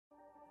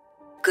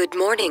Good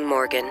morning,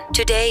 Morgan.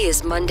 Today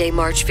is Monday,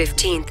 March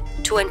 15th,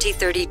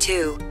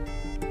 2032.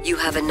 You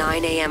have a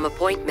 9 a.m.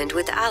 appointment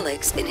with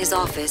Alex in his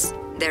office.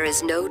 There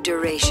is no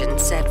duration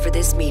set for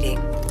this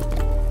meeting.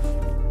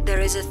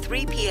 There is a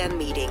 3 p.m.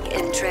 meeting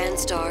in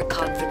TranStar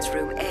Conference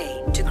Room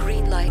A to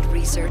greenlight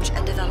research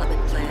and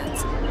development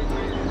plans.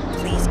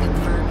 Please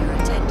confirm your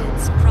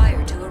attendance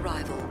prior to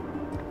arrival.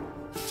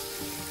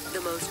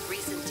 The most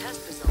recent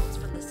test results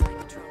from the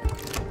psychotronic...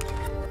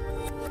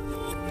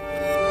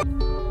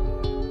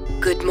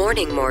 Good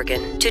morning,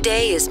 Morgan.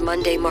 Today is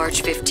Monday,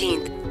 March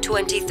 15th,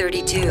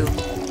 2032.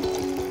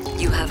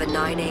 You have a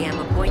 9 a.m.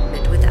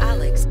 appointment with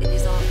Alex in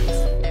his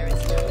office. There is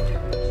no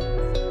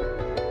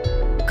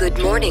duration. Good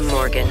morning,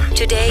 Morgan.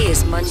 Today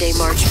is Monday,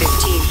 March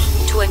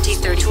 15th,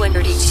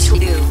 2032.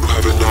 You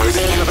have a 9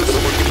 a.m.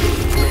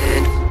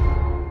 appointment.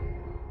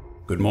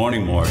 Good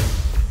morning, Morgan.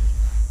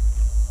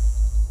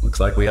 Looks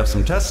like we have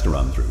some tests to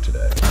run through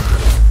today.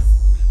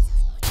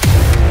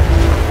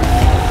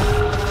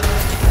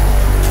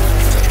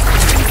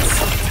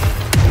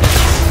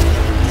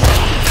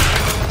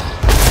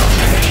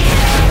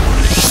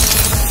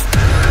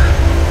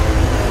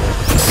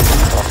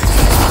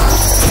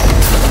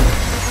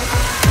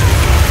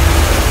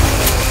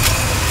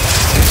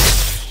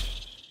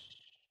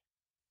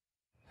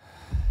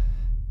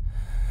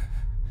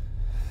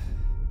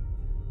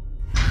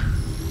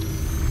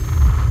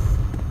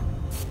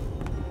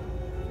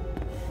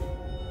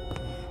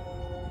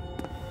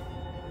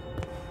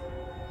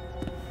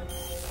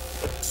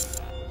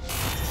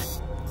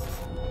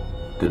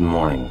 Good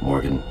morning,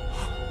 Morgan.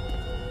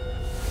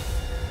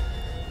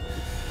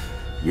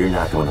 You're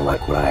not going to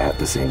like what I have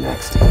to say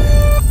next.